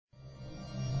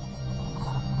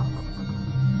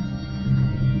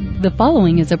The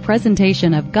following is a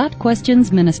presentation of Got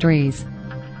Questions Ministries.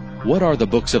 What are the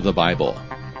books of the Bible?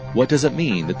 What does it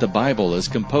mean that the Bible is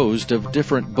composed of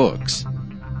different books?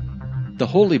 The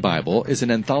Holy Bible is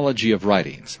an anthology of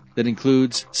writings that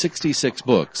includes 66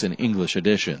 books in English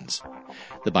editions.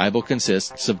 The Bible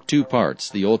consists of two parts,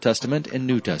 the Old Testament and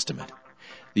New Testament.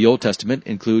 The Old Testament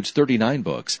includes 39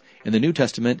 books, and the New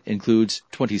Testament includes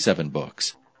 27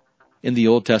 books. In the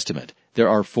Old Testament, there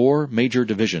are four major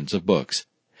divisions of books.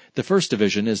 The first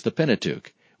division is the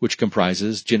Pentateuch, which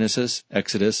comprises Genesis,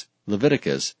 Exodus,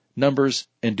 Leviticus, Numbers,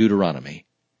 and Deuteronomy.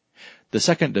 The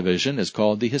second division is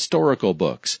called the historical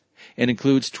books, and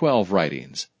includes 12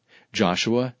 writings: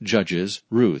 Joshua, Judges,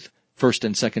 Ruth, 1st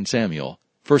and 2nd Samuel,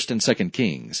 1st and 2nd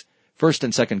Kings, 1st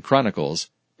and 2nd Chronicles,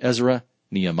 Ezra,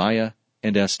 Nehemiah,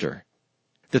 and Esther.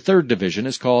 The third division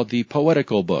is called the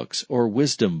poetical books, or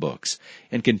wisdom books,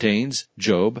 and contains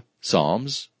Job,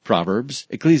 Psalms, Proverbs,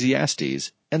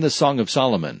 Ecclesiastes, and the Song of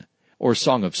Solomon, or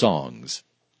Song of Songs.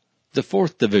 The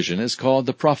fourth division is called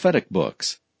the prophetic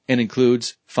books, and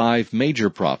includes 5 major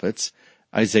prophets: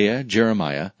 Isaiah,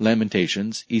 Jeremiah,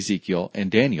 Lamentations, Ezekiel, and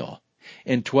Daniel,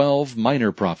 and 12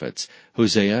 minor prophets: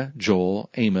 Hosea, Joel,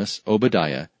 Amos,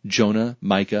 Obadiah, Jonah,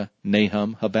 Micah,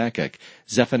 Nahum, Habakkuk,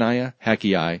 Zephaniah,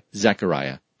 Haggai,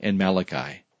 Zechariah, and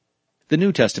Malachi. The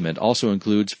New Testament also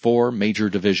includes 4 major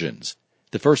divisions.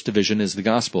 The first division is the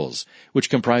Gospels, which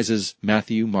comprises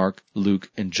Matthew, Mark,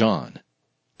 Luke, and John.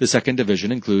 The second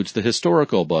division includes the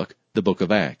historical book, the Book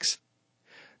of Acts.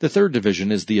 The third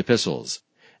division is the Epistles.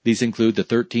 These include the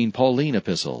 13 Pauline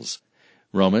epistles: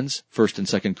 Romans, 1st and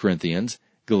 2nd Corinthians,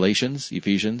 Galatians,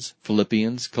 Ephesians,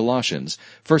 Philippians, Colossians,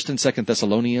 1st and 2nd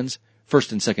Thessalonians,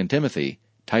 1st and 2nd Timothy,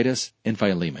 Titus, and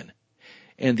Philemon.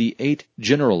 And the 8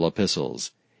 general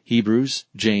epistles: Hebrews,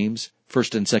 James,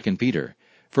 1st and 2nd Peter,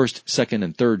 1st, 2nd,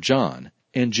 and 3rd John,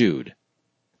 and Jude.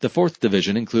 The fourth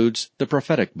division includes the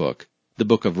prophetic book, the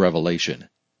Book of Revelation.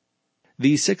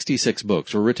 These 66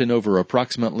 books were written over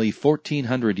approximately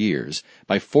 1,400 years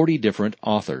by 40 different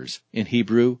authors in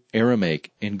Hebrew,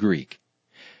 Aramaic, and Greek.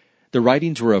 The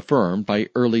writings were affirmed by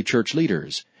early church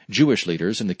leaders, Jewish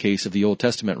leaders in the case of the Old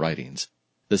Testament writings.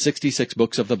 The 66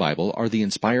 books of the Bible are the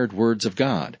inspired words of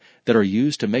God that are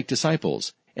used to make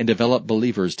disciples and develop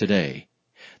believers today.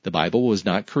 The Bible was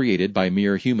not created by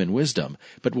mere human wisdom,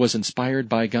 but was inspired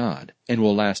by God and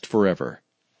will last forever.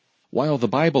 While the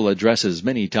Bible addresses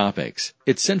many topics,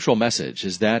 its central message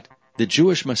is that the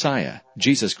Jewish Messiah,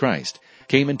 Jesus Christ,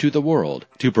 came into the world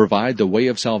to provide the way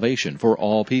of salvation for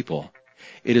all people.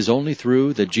 It is only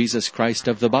through the Jesus Christ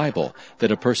of the Bible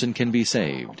that a person can be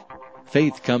saved.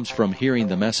 Faith comes from hearing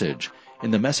the message,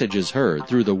 and the message is heard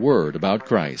through the word about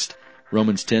Christ.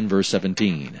 Romans 10 verse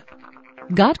 17.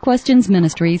 Got Questions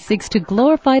Ministries seeks to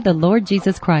glorify the Lord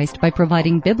Jesus Christ by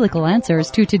providing biblical answers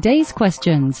to today's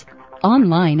questions.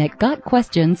 Online at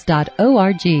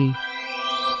GotQuestions.org.